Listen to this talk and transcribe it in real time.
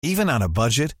Even on a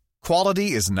budget,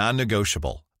 quality is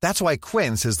non-negotiable. That's why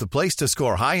Quince is the place to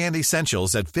score high-end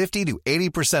essentials at 50 to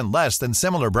 80% less than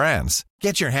similar brands.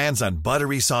 Get your hands on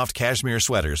buttery soft cashmere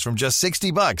sweaters from just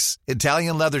 $60,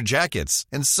 Italian leather jackets,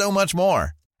 and so much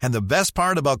more. And the best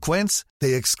part about Quince,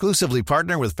 they exclusively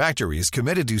partner with factories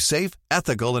committed to safe,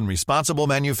 ethical, and responsible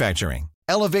manufacturing.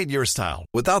 Elevate your style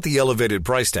without the elevated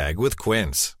price tag with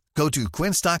Quince. Go to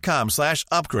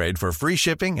quince.com/upgrade for free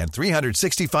shipping and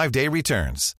 365-day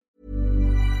returns.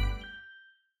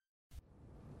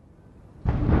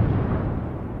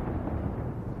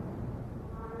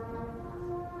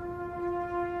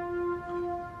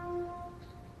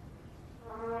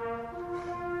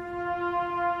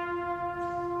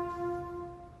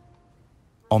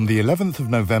 On the 11th of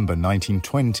November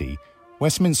 1920,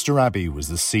 Westminster Abbey was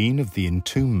the scene of the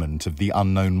entombment of the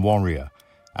unknown warrior,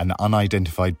 an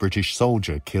unidentified British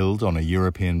soldier killed on a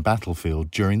European battlefield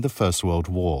during the First World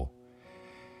War.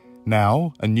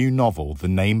 Now, a new novel, The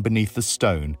Name Beneath the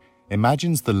Stone,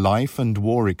 imagines the life and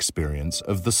war experience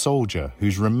of the soldier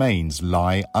whose remains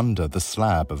lie under the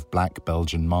slab of black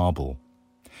Belgian marble.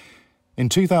 In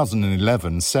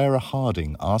 2011, Sarah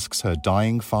Harding asks her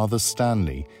dying father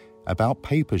Stanley about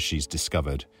papers she's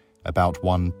discovered about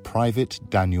one Private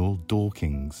Daniel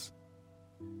Dawkins.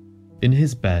 In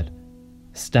his bed,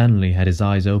 Stanley had his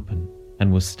eyes open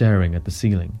and was staring at the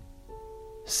ceiling.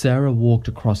 Sarah walked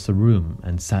across the room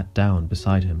and sat down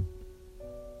beside him.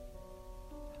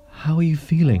 "How are you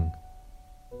feeling?"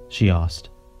 she asked.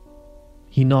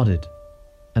 He nodded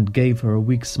and gave her a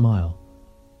weak smile.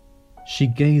 She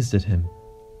gazed at him,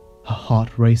 her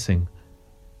heart racing.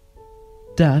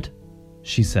 "Dad,"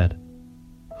 she said,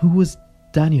 "who was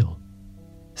Daniel?"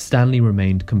 Stanley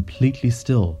remained completely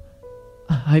still.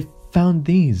 "I found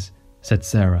these," said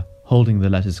Sarah, holding the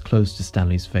letters close to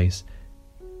Stanley's face.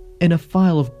 "In a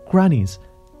file of Granny's."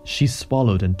 She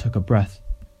swallowed and took a breath.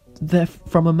 "They're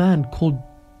from a man called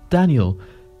Daniel.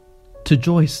 To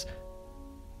Joyce.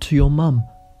 To your mum.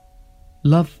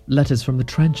 Love letters from the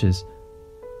trenches.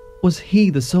 Was he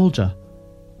the soldier?"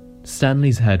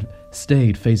 Stanley's head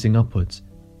stayed facing upwards,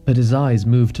 but his eyes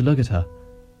moved to look at her.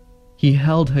 He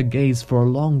held her gaze for a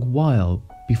long while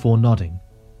before nodding.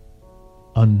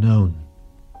 Unknown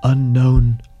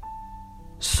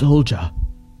soldier.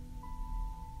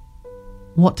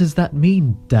 "What does that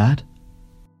mean, Dad?"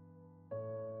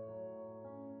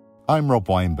 I'm Rob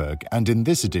Weinberg, and in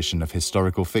this edition of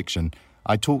Historical Fiction,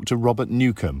 I talk to Robert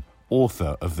Newcomb,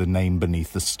 author of The Name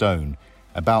Beneath the Stone,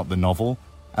 about the novel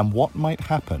and what might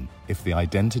happen if the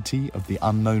identity of the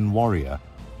unknown warrior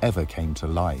ever came to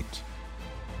light.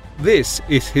 This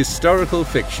is Historical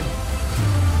Fiction.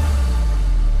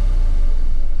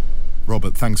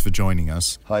 Robert, thanks for joining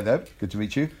us. Hi there, good to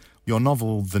meet you. Your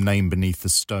novel, The Name Beneath the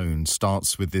Stone,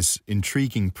 starts with this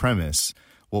intriguing premise.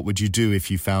 What would you do if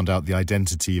you found out the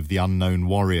identity of the unknown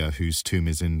warrior whose tomb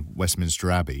is in Westminster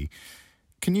Abbey?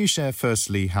 Can you share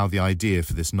firstly how the idea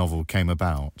for this novel came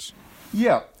about?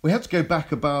 Yeah, we had to go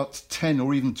back about 10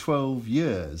 or even 12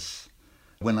 years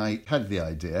when I had the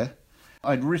idea.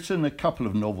 I'd written a couple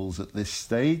of novels at this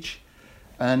stage,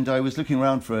 and I was looking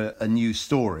around for a new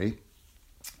story,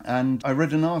 and I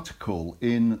read an article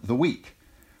in The Week,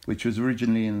 which was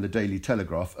originally in the Daily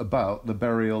Telegraph, about the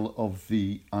burial of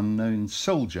the unknown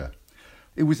soldier.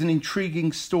 It was an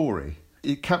intriguing story.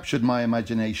 It captured my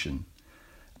imagination.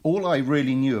 All I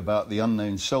really knew about the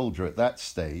unknown soldier at that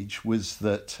stage was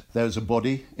that there was a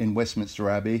body in Westminster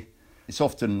Abbey. It's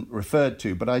often referred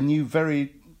to, but I knew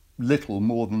very little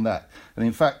more than that. And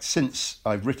in fact, since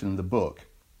I've written the book,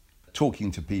 talking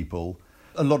to people,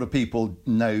 a lot of people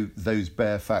know those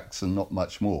bare facts and not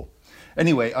much more.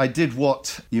 Anyway, I did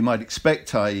what you might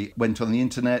expect. I went on the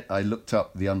internet, I looked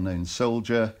up the unknown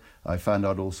soldier, I found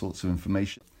out all sorts of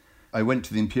information. I went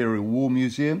to the Imperial War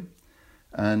Museum,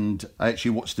 and I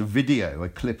actually watched a video, a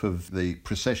clip of the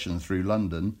procession through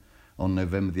London on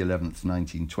November the 11th,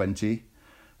 1920.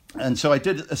 And so I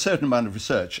did a certain amount of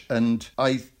research, and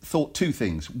I thought two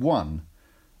things. One,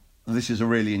 this is a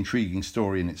really intriguing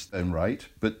story in its own right.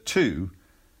 But two,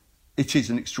 it is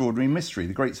an extraordinary mystery,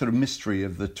 the great sort of mystery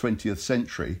of the 20th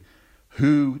century.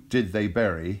 Who did they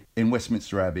bury in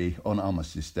Westminster Abbey on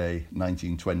Armistice Day,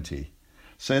 1920?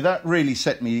 So that really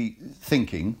set me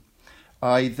thinking.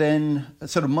 I then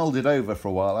sort of mulled it over for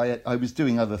a while. I was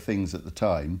doing other things at the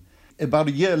time. About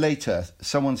a year later,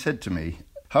 someone said to me,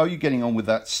 "How are you getting on with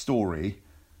that story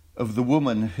of the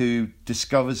woman who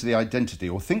discovers the identity,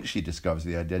 or thinks she discovers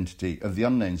the identity, of the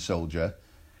unknown soldier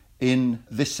in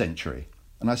this century?"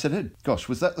 And I said, oh, gosh,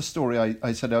 was that the story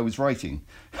I said I was writing?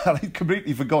 And I'd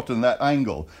completely forgotten that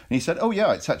angle. And he said, oh,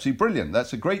 yeah, it's absolutely brilliant.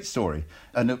 That's a great story.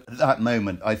 And at that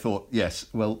moment, I thought, yes,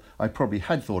 well, I probably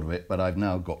had thought of it, but I've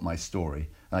now got my story.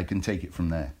 I can take it from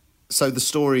there. So the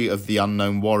story of the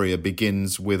unknown warrior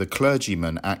begins with a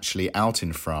clergyman actually out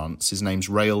in France. His name's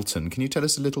Railton. Can you tell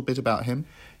us a little bit about him?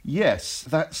 Yes,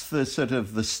 that's the sort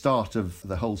of the start of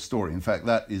the whole story. In fact,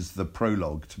 that is the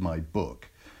prologue to my book.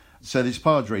 So this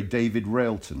Padre, David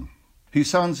Railton, who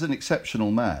sounds an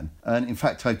exceptional man. And in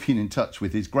fact, I've been in touch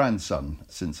with his grandson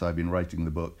since I've been writing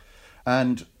the book.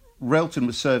 And Railton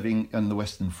was serving on the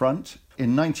Western Front.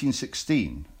 In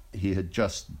 1916, he had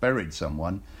just buried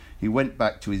someone. He went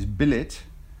back to his billet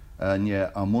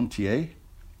near Armentières.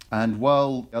 And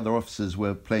while other officers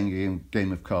were playing a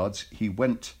game of cards, he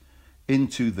went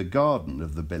into the garden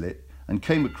of the billet and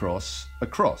came across a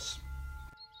cross.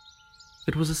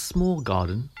 It was a small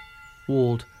garden,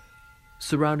 walled,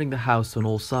 surrounding the house on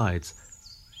all sides,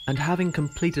 and having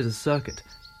completed a circuit,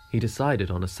 he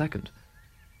decided on a second.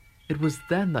 It was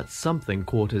then that something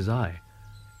caught his eye.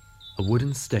 A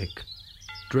wooden stake,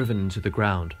 driven into the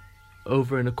ground,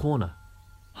 over in a corner,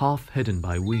 half hidden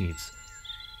by weeds.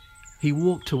 He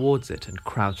walked towards it and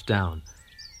crouched down.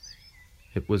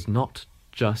 It was not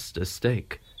just a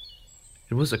stake.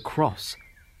 It was a cross,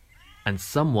 and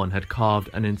someone had carved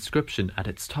an inscription at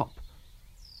its top.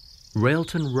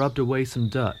 Railton rubbed away some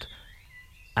dirt,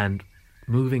 and,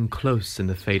 moving close in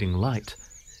the fading light,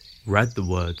 read the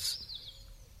words,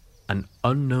 "An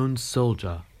unknown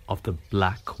soldier of the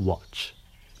Black Watch."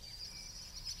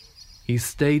 He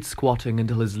stayed squatting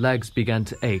until his legs began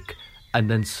to ache,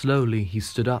 and then slowly he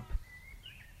stood up.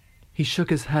 He shook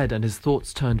his head, and his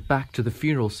thoughts turned back to the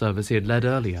funeral service he had led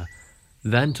earlier,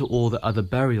 then to all the other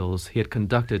burials he had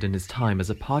conducted in his time as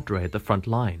a padre at the front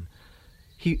line.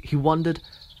 He wondered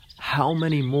how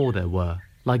many more there were,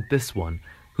 like this one,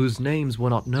 whose names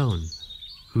were not known,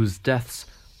 whose deaths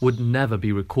would never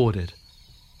be recorded,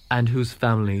 and whose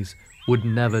families would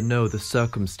never know the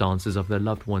circumstances of their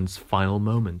loved ones' final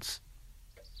moments.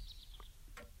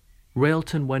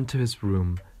 Railton went to his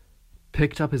room,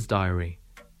 picked up his diary,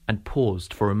 and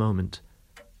paused for a moment.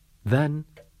 Then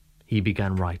he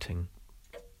began writing.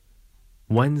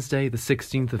 Wednesday, the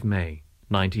 16th of May,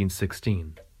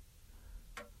 1916.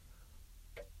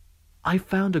 I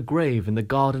found a grave in the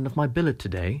garden of my billet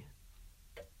today.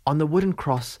 On the wooden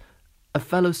cross, a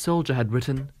fellow soldier had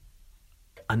written,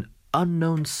 "An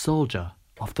unknown soldier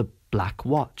of the Black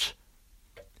Watch."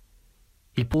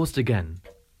 He paused again,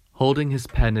 holding his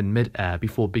pen in mid-air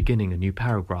before beginning a new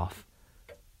paragraph.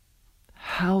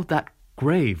 How that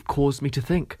grave caused me to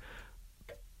think.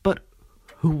 But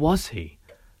who was he?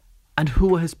 And who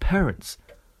were his parents?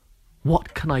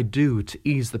 What can I do to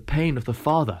ease the pain of the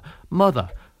father, mother,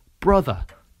 brother,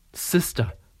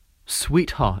 sister,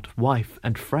 sweetheart, wife,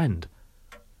 and friend?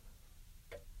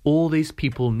 All these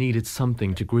people needed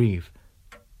something to grieve.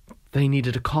 They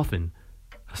needed a coffin,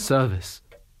 a service,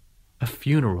 a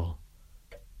funeral.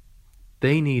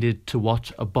 They needed to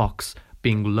watch a box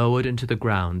being lowered into the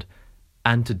ground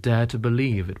and to dare to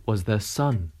believe it was their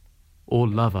son or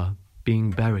lover being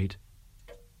buried.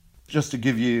 Just to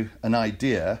give you an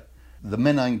idea, the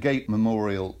Menin Gate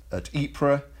Memorial at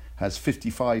Ypres has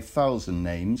 55,000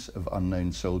 names of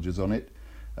unknown soldiers on it.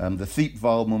 The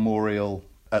Thiepval Memorial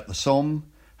at the Somme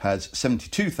has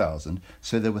 72,000,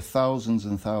 so there were thousands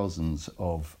and thousands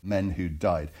of men who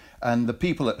died. And the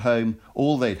people at home,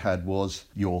 all they'd had was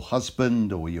your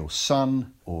husband or your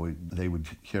son, or they would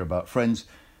hear about friends.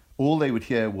 All they would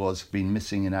hear was been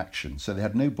missing in action. So they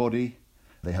had no body,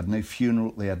 they had no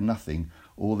funeral, they had nothing.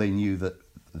 All they knew that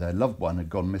their loved one had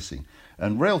gone missing.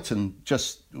 And Railton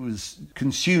just was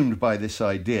consumed by this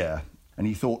idea, and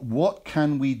he thought, what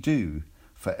can we do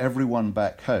for everyone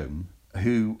back home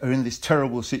who are in this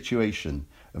terrible situation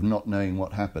of not knowing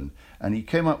what happened? And he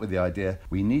came up with the idea,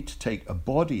 we need to take a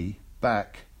body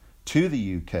back to the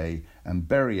UK and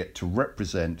bury it to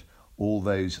represent all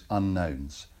those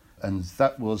unknowns. And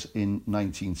that was in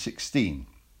 1916.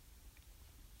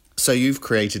 So you've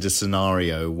created a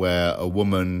scenario where a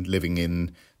woman living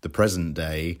in the present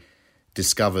day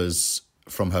discovers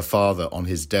from her father on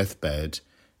his deathbed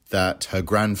that her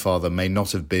grandfather may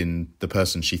not have been the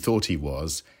person she thought he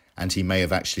was, and he may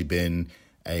have actually been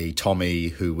a Tommy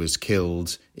who was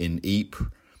killed in Ypres.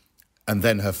 And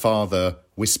then her father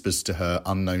whispers to her,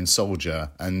 unknown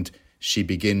soldier, and she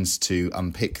begins to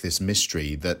unpick this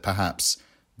mystery that perhaps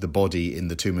the body in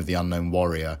the tomb of the unknown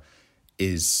warrior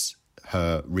is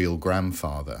her real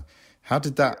grandfather. How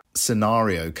did that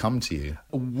scenario come to you?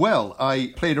 Well,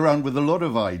 I played around with a lot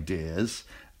of ideas,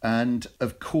 and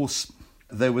of course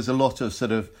there was a lot of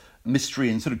sort of mystery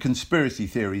and sort of conspiracy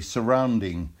theories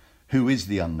surrounding who is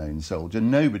the unknown soldier.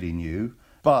 Nobody knew,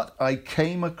 but I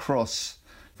came across,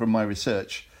 from my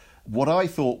research, what I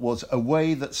thought was a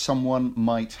way that someone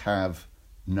might have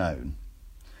known.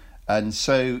 And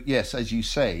so, yes, as you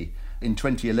say, in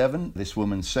 2011, this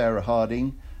woman, Sarah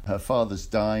Harding, her father's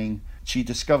dying. She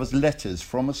discovers letters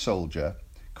from a soldier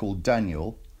called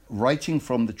Daniel, writing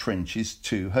from the trenches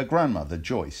to her grandmother,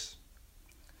 Joyce.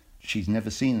 She's never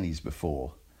seen these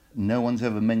before. No one's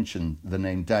ever mentioned the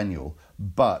name Daniel,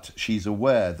 but she's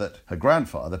aware that her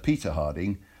grandfather, Peter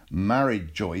Harding,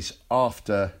 married Joyce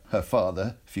after her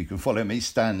father, if you can follow me,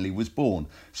 Stanley, was born.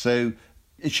 So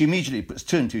she immediately puts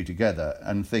two and two together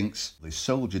and thinks, this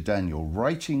soldier Daniel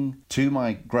writing to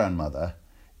my grandmother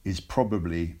is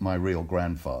probably my real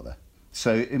grandfather.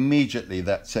 So immediately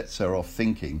that sets her off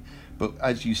thinking. But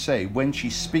as you say, when she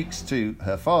speaks to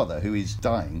her father, who is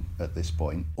dying at this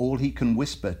point, all he can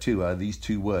whisper to her these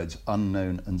two words,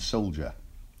 unknown and soldier.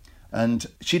 And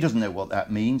she doesn't know what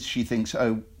that means. She thinks,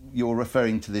 oh, you're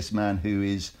referring to this man who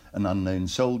is an unknown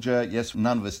soldier. Yes,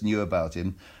 none of us knew about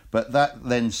him. But that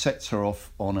then sets her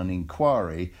off on an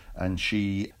inquiry, and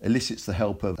she elicits the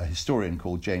help of a historian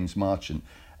called James Marchant.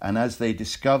 And as they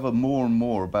discover more and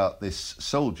more about this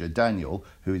soldier, Daniel,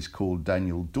 who is called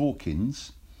Daniel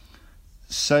Dawkins,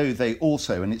 so they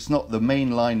also, and it's not the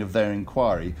main line of their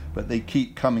inquiry, but they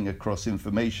keep coming across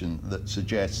information that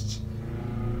suggests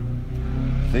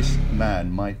this man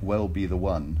might well be the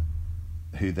one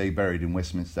who they buried in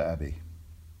Westminster Abbey.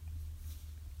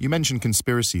 You mentioned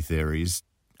conspiracy theories.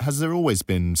 Has there always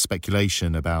been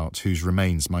speculation about whose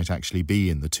remains might actually be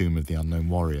in the tomb of the unknown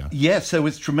warrior? Yes, there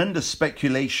was tremendous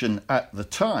speculation at the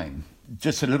time.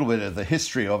 Just a little bit of the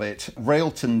history of it.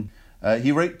 Railton,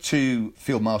 he wrote to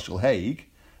Field Marshal Haig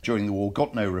during the war,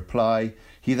 got no reply.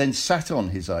 He then sat on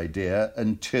his idea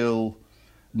until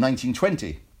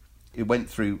 1920. It went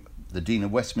through the Dean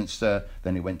of Westminster,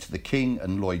 then it went to the King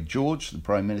and Lloyd George, the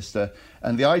Prime Minister,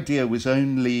 and the idea was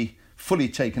only fully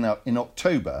taken up in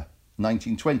October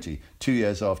 1920, 2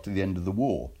 years after the end of the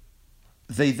war.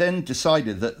 They then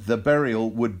decided that the burial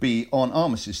would be on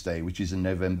Armistice Day, which is in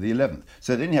November the 11th.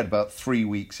 So they only had about 3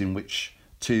 weeks in which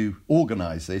to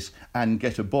organise this and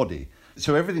get a body.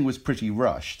 So everything was pretty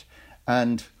rushed.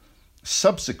 And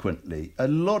subsequently, a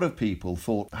lot of people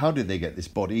thought, how did they get this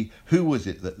body? Who was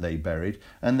it that they buried?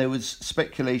 And there was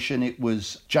speculation it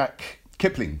was Jack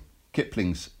Kipling,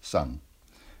 Kipling's son.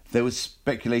 There was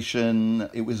speculation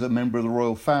it was a member of the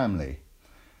royal family.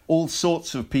 All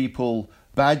sorts of people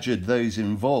badgered those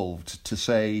involved to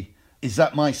say, is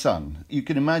that my son? You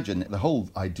can imagine the whole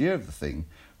idea of the thing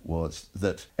was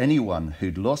that anyone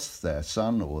who'd lost their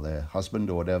son or their husband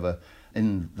or whatever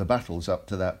in the battles up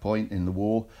to that point in the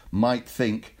war might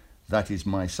think, that is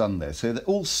my son there. So that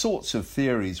all sorts of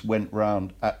theories went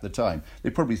round at the time.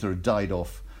 They probably sort of died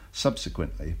off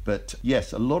subsequently. But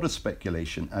yes, a lot of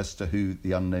speculation as to who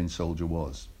the unknown soldier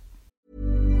was.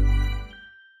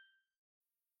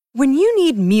 When you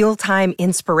need mealtime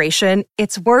inspiration,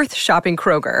 it's worth shopping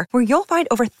Kroger, where you'll find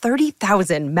over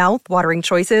 30,000 mouth-watering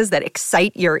choices that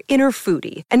excite your inner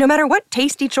foodie. And no matter what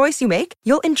tasty choice you make,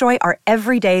 you'll enjoy our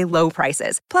everyday low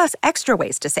prices, plus extra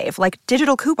ways to save, like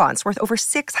digital coupons worth over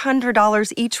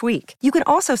 $600 each week. You can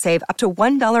also save up to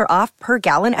 $1 off per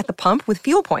gallon at the pump with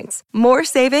fuel points. More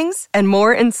savings and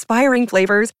more inspiring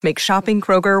flavors make shopping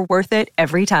Kroger worth it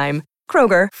every time.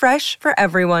 Kroger, fresh for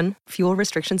everyone. Fuel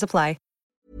restrictions apply.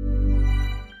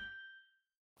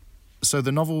 So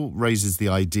the novel raises the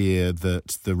idea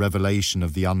that the revelation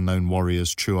of the unknown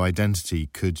warrior's true identity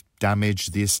could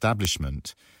damage the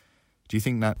establishment. Do you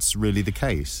think that's really the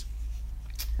case?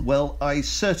 Well, I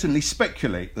certainly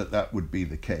speculate that that would be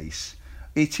the case.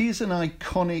 It is an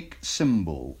iconic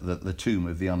symbol, that the tomb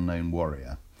of the unknown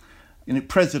warrior. You know,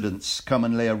 presidents come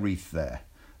and lay a wreath there.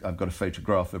 I've got a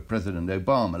photograph of President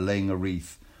Obama laying a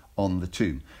wreath on the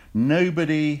tomb.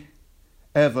 Nobody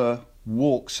ever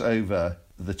walks over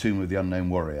the tomb of the unknown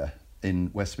warrior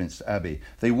in Westminster Abbey.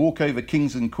 They walk over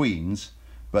kings and queens,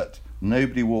 but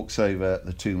nobody walks over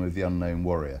the tomb of the unknown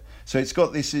warrior. So it's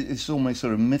got this, it's almost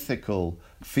sort of mythical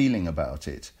feeling about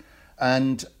it.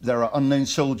 And there are unknown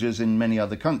soldiers in many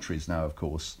other countries now, of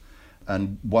course.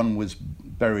 And one was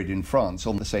buried in France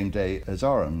on the same day as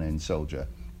our unknown soldier.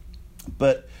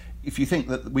 But if you think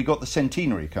that we got the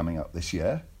centenary coming up this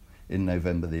year, in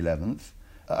November the 11th,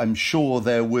 I'm sure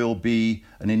there will be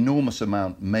an enormous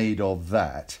amount made of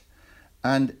that.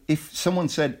 And if someone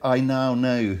said, I now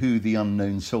know who the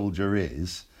unknown soldier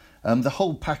is, the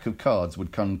whole pack of cards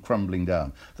would come crumbling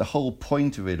down. The whole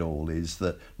point of it all is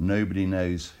that nobody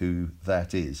knows who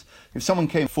that is. If someone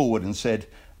came forward and said,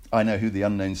 I know who the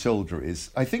unknown soldier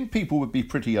is, I think people would be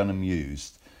pretty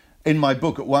unamused. In my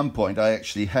book, at one point, I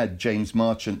actually had James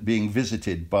Marchant being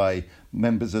visited by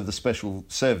members of the special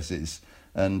services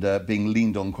and being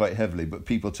leaned on quite heavily, but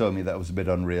people told me that was a bit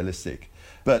unrealistic.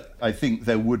 But I think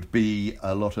there would be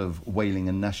a lot of wailing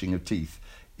and gnashing of teeth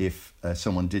if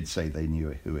someone did say they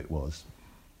knew who it was.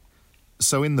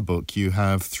 So in the book, you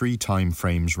have 3 time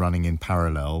frames running in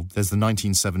parallel. There's the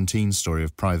 1917 story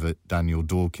of Private Daniel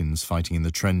Dawkins fighting in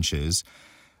the trenches,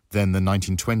 then the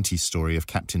 1920 story of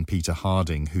Captain Peter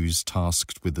Harding, who's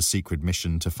tasked with the secret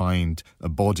mission to find a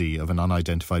body of an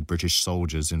unidentified British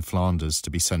soldiers in Flanders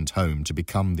to be sent home to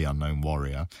become the unknown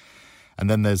warrior. And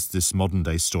then there's this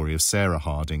modern-day story of Sarah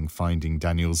Harding finding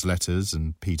Daniel's letters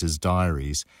and Peter's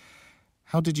diaries.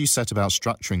 How did you set about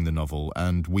structuring the novel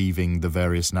and weaving the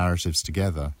various narratives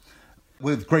together?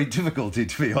 With great difficulty,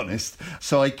 to be honest.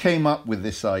 So I came up with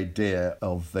this idea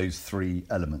of those 3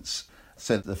 elements.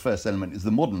 So the first element is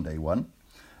the modern-day one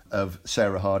of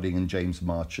Sarah Harding and James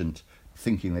Marchant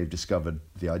thinking they've discovered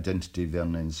the identity of the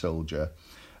unknown soldier.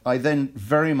 I then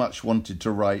very much wanted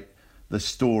to write the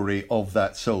story of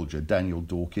that soldier, Daniel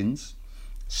Dawkins.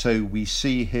 So we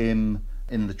see him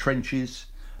in the trenches.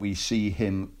 We see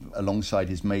him alongside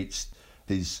his mates,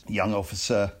 his young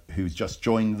officer who's just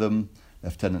joined them,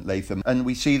 Lieutenant Latham. And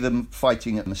we see them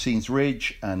fighting at Messines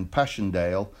Ridge and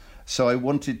Passchendaele. So I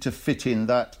wanted to fit in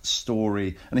that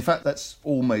story. And in fact, that's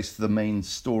almost the main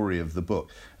story of the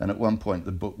book. And at one point,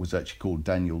 the book was actually called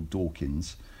Daniel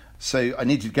Dawkins. So I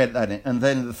needed to get that in. And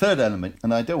then the third element,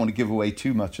 and I don't want to give away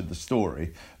too much of the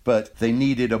story, but they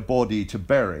needed a body to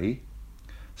bury.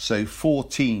 So 4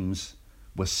 teams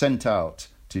were sent out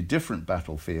to different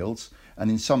battlefields. And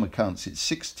in some accounts, it's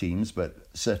 6 teams, but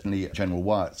certainly General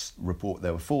Wyatt's report,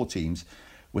 there were 4 teams,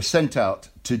 were sent out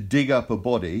to dig up a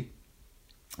body.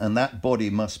 And that body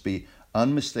must be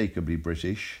unmistakably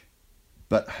British,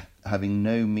 but having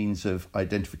no means of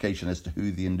identification as to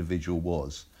who the individual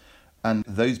was. And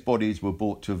those bodies were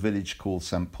brought to a village called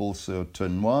St.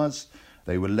 Paul-sur-Tournoise.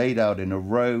 They were laid out in a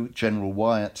row. General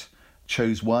Wyatt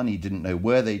chose one. He didn't know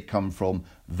where they'd come from.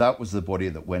 That was the body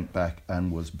that went back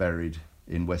and was buried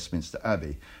in Westminster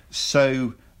Abbey.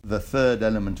 So the third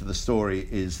element of the story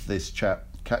is this chap,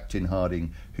 Captain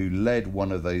Harding, who led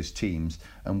one of those teams,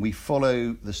 and we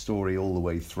follow the story all the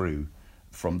way through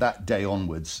from that day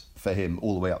onwards for him,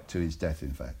 all the way up to his death,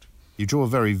 in fact. You draw a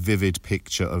very vivid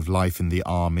picture of life in the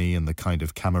army and the kind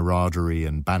of camaraderie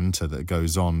and banter that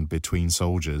goes on between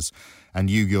soldiers, and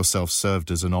you yourself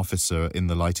served as an officer in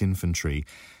the light infantry.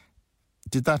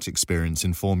 Did that experience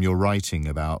inform your writing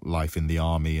about life in the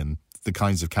army and the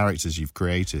kinds of characters you've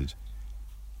created?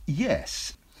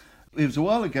 Yes. It was a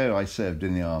while ago I served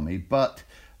in the army, but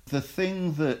the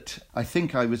thing that I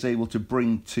think I was able to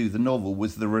bring to the novel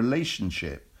was the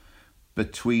relationship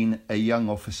between a young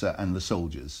officer and the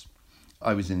soldiers.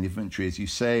 I was in the infantry, as you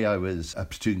say. I was a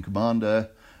platoon commander,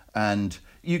 and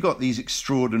you got these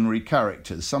extraordinary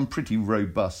characters, some pretty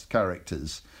robust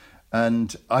characters.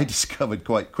 And I discovered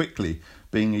quite quickly,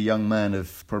 being a young man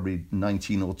of probably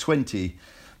 19 or 20,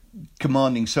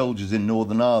 commanding soldiers in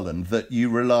Northern Ireland, that you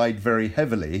relied very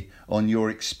heavily on your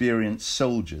experienced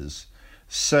soldiers.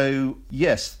 So,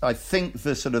 yes, I think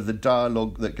the sort of the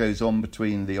dialogue that goes on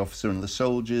between the officer and the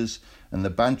soldiers and the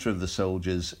banter of the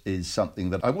soldiers is something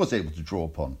that I was able to draw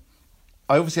upon.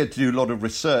 I obviously had to do a lot of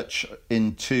research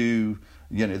into,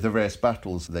 the various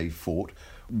battles they fought.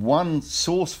 One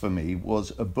source for me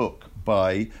was a book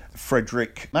by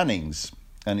Frederick Mannings,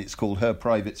 and it's called Her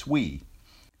Privates We.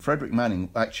 Frederick Manning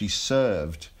actually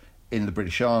served in the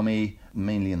British Army,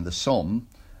 mainly in the Somme,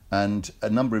 and a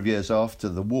number of years after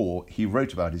the war, he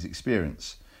wrote about his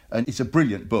experience. And it's a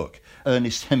brilliant book.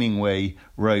 Ernest Hemingway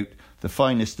wrote the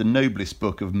finest and noblest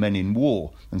book of men in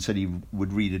war and said he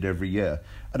would read it every year.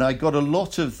 And I got a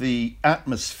lot of the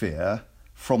atmosphere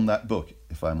from that book,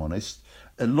 if I'm honest.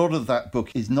 A lot of that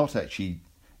book is not actually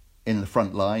in the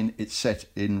front line, it's set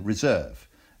in reserve.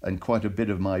 And quite a bit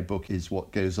of my book is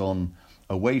what goes on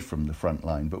away from the front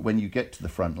line. But when you get to the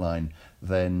front line,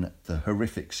 then the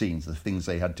horrific scenes, the things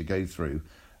they had to go through,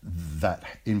 that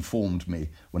informed me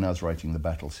when I was writing the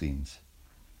battle scenes.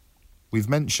 We've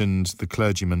mentioned the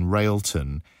clergyman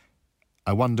Railton.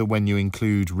 I wonder, when you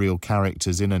include real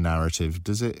characters in a narrative,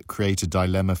 does it create a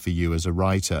dilemma for you as a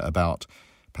writer about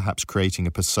perhaps creating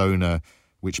a persona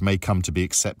which may come to be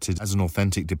accepted as an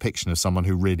authentic depiction of someone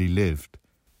who really lived?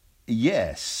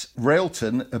 Yes.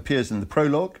 Railton appears in the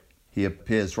prologue. He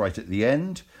appears right at the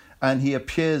end, and he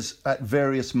appears at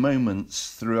various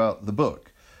moments throughout the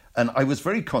book. And I was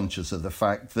very conscious of the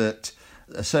fact that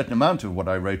a certain amount of what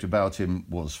I wrote about him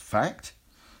was fact,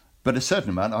 But a certain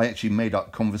amount, I actually made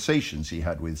up conversations he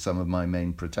had with some of my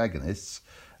main protagonists.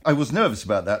 I was nervous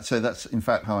about that, so that's in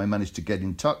fact how I managed to get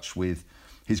in touch with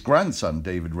his grandson,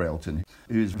 David Railton,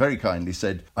 who's very kindly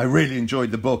said, I really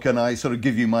enjoyed the book and I sort of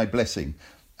give you my blessing.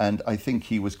 And I think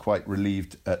he was quite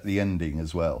relieved at the ending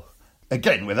as well.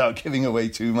 Again, without giving away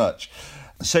too much.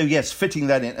 So yes, fitting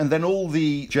that in. And then all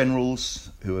the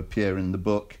generals who appear in the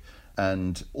book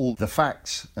and all the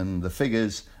facts and the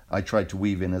figures I tried to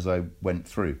weave in as I went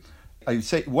through. I would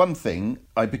say one thing,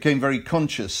 I became very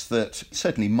conscious that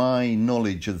certainly my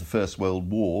knowledge of the First World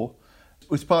War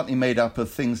was partly made up of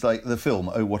things like the film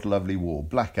Oh, What a Lovely War,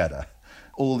 Blackadder,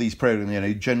 all these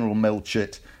programs, General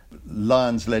Melchett,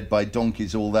 lions led by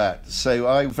donkeys, all that. So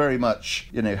I very much,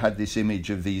 had this image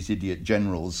of these idiot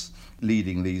generals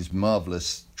leading these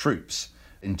marvellous troops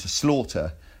into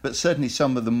slaughter. But certainly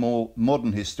some of the more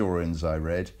modern historians I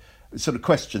read sort of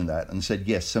questioned that and said,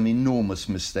 yes, some enormous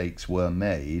mistakes were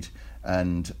made.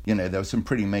 And, there was some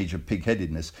pretty major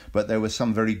pig-headedness, but there were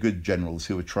some very good generals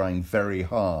who were trying very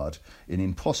hard in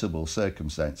impossible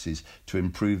circumstances to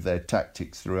improve their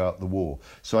tactics throughout the war.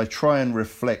 So I try and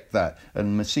reflect that.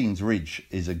 And Messines Ridge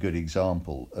is a good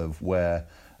example of where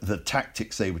the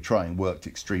tactics they were trying worked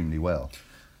extremely well.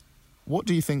 What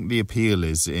do you think the appeal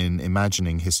is in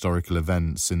imagining historical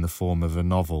events in the form of a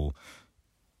novel?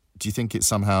 Do you think it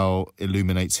somehow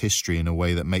illuminates history in a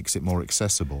way that makes it more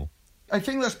accessible? I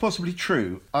think that's possibly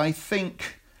true. I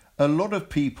think a lot of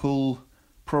people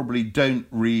probably don't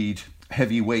read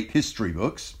heavyweight history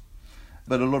books,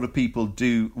 but a lot of people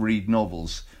do read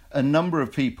novels. A number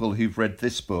of people who've read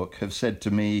this book have said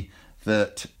to me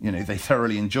that, they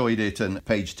thoroughly enjoyed it and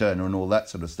page turner and all that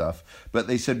sort of stuff. But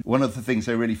they said one of the things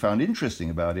they really found interesting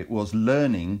about it was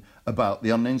learning about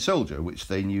the unknown soldier, which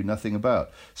they knew nothing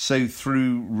about. So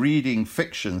through reading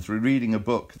fiction, through reading a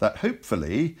book that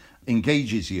hopefully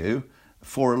engages you,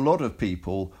 for a lot of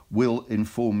people will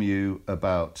inform you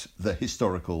about the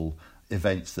historical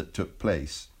events that took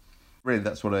place. Really,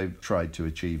 that's what I've tried to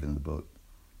achieve in the book.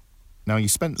 Now, you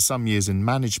spent some years in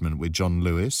management with John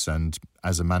Lewis and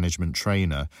as a management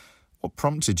trainer. What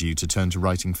prompted you to turn to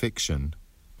writing fiction?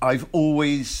 I've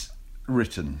always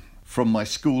written. From my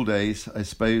school days, I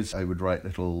suppose, I would write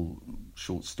little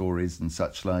short stories and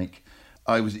such like.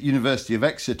 I was at University of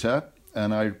Exeter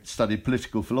and I studied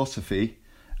political philosophy.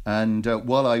 And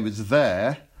while I was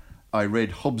there, I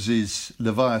read Hobbes's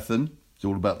Leviathan. It's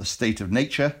all about the state of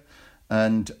nature.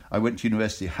 And I went to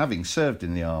university having served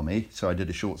in the army, so I did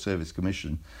a short service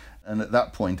commission. And at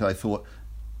that point I thought,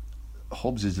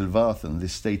 Hobbes's Leviathan,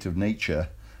 this state of nature,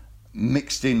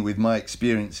 mixed in with my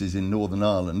experiences in Northern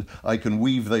Ireland, I can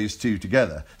weave those two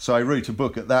together. So I wrote a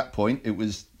book at that point. It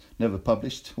was never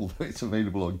published, although it's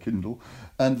available on Kindle.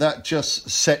 And that just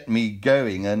set me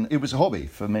going. And it was a hobby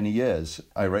for many years.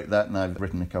 I wrote that and I've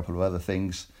written a couple of other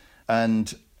things.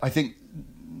 And I think,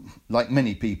 like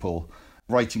many people,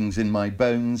 writing's in my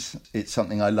bones. It's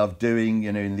something I love doing,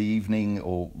 in the evening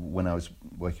or when I was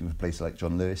working with a place like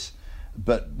John Lewis.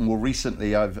 But more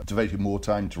recently, I've devoted more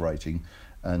time to writing.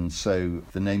 And so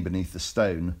The Name Beneath the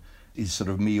Stone is sort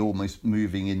of me almost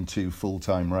moving into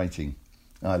full-time writing.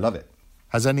 I love it.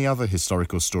 Has any other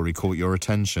historical story caught your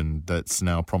attention that's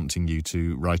now prompting you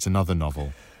to write another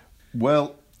novel?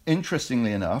 Well,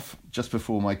 interestingly enough, just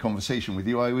before my conversation with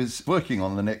you, I was working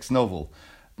on the next novel.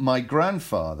 My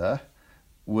grandfather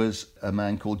was a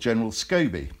man called General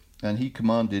Scobie, and he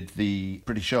commanded the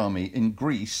British Army in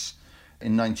Greece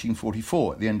in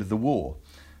 1944 at the end of the war,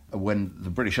 when the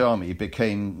British Army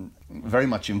became very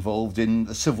much involved in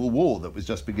the civil war that was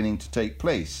just beginning to take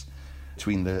place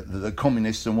between the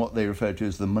communists and what they referred to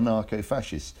as the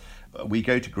monarcho-fascists. We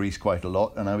go to Greece quite a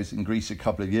lot, and I was in Greece a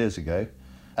couple of years ago,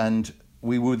 and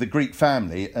we were with a Greek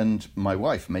family, and my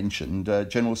wife mentioned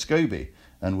General Scobie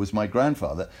and was my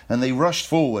grandfather, and they rushed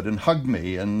forward and hugged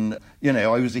me, and, I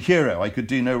was a hero. I could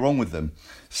do no wrong with them.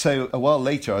 So a while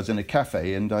later, I was in a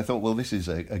cafe, and I thought, well, this is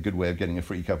a good way of getting a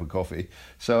free cup of coffee.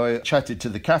 So I chatted to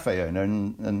the cafe owner,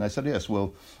 and I said, yes,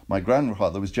 well, my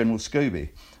grandfather was General Scobie.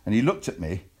 And he looked at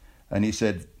me, and he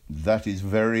said, that is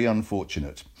very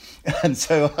unfortunate. And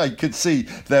so I could see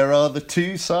there are the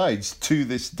two sides to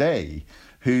this day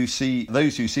who see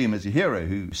those who see him as a hero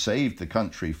who saved the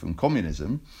country from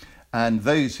communism, and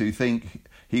those who think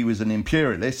he was an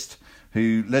imperialist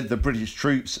who led the British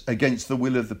troops against the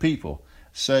will of the people.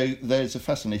 So there's a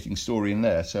fascinating story in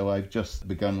there. So I've just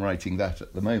begun writing that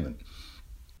at the moment.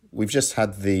 We've just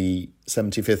had the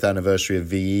 75th anniversary of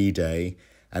VE Day,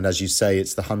 and as you say,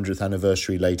 it's the 100th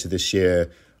anniversary later this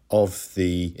year of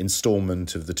the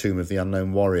instalment of The Tomb of the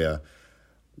Unknown Warrior.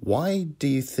 Why do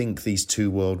you think these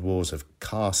two world wars have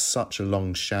cast such a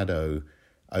long shadow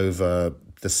over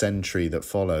the century that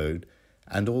followed?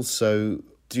 And also,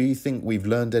 do you think we've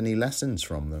learned any lessons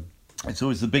from them? It's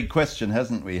always the big question,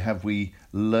 hasn't we? Have we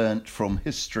learnt from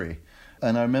history?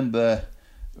 And I remember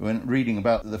when reading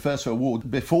about the First World War,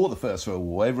 before the First World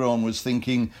War, everyone was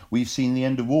thinking we've seen the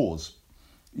end of wars.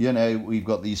 You know, we've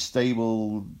got these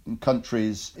stable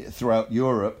countries throughout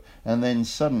Europe, and then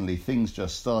suddenly things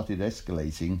just started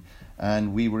escalating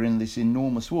and we were in this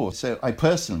enormous war. So I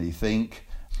personally think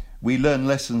we learn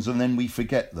lessons and then we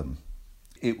forget them.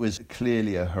 It was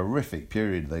clearly a horrific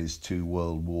period, those two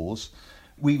world wars.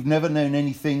 We've never known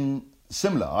anything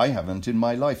similar. I haven't in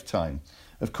my lifetime.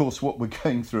 Of course, what we're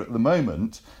going through at the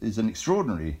moment is an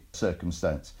extraordinary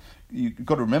circumstance. You've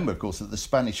got to remember, of course, that the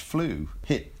Spanish flu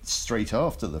hit straight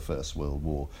after the First World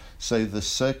War. So the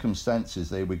circumstances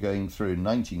they were going through in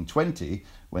 1920,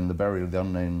 when the burial of the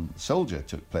unknown soldier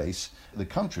took place, the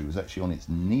country was actually on its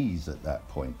knees at that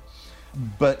point.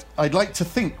 But I'd like to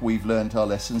think we've learned our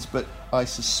lessons, but I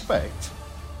suspect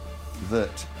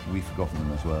that we've forgotten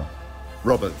them as well.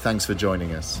 Robert, thanks for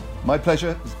joining us. My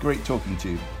pleasure. It's great talking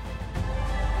to you.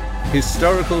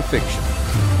 Historical fiction.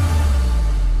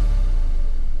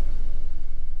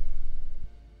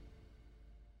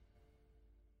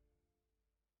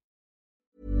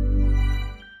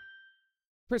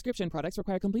 Prescription products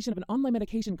require completion of an online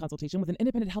medication consultation with an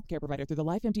independent healthcare provider through the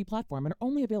LifeMD platform and are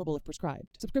only available if prescribed.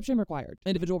 Subscription required.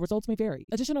 Individual results may vary.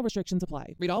 Additional restrictions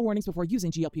apply. Read all warnings before using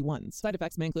GLP-1s. Side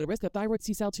effects may include a risk of thyroid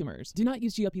C-cell tumors. Do not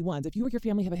use GLP-1s if you or your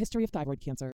family have a history of thyroid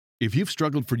cancer. If you've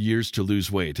struggled for years to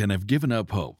lose weight and have given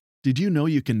up hope, did you know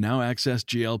you can now access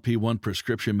GLP-1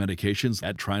 prescription medications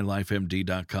at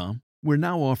TryLifeMD.com? We're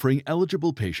now offering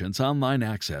eligible patients online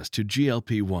access to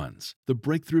GLP-1s, the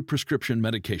breakthrough prescription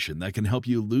medication that can help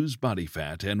you lose body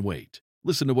fat and weight.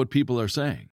 Listen to what people are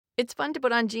saying. It's fun to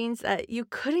put on jeans that you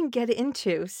couldn't get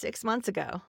into 6 months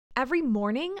ago. Every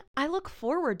morning, I look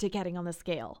forward to getting on the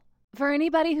scale. For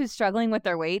anybody who's struggling with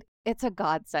their weight, it's a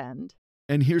godsend.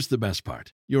 And here's the best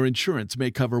part. Your insurance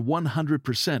may cover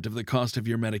 100% of the cost of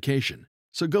your medication.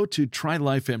 So go to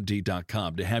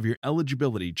TryLifeMD.com to have your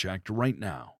eligibility checked right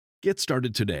now. Get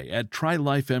started today at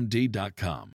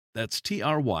TryLifeMD.com. That's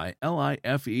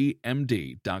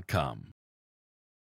TryLifeMD.com.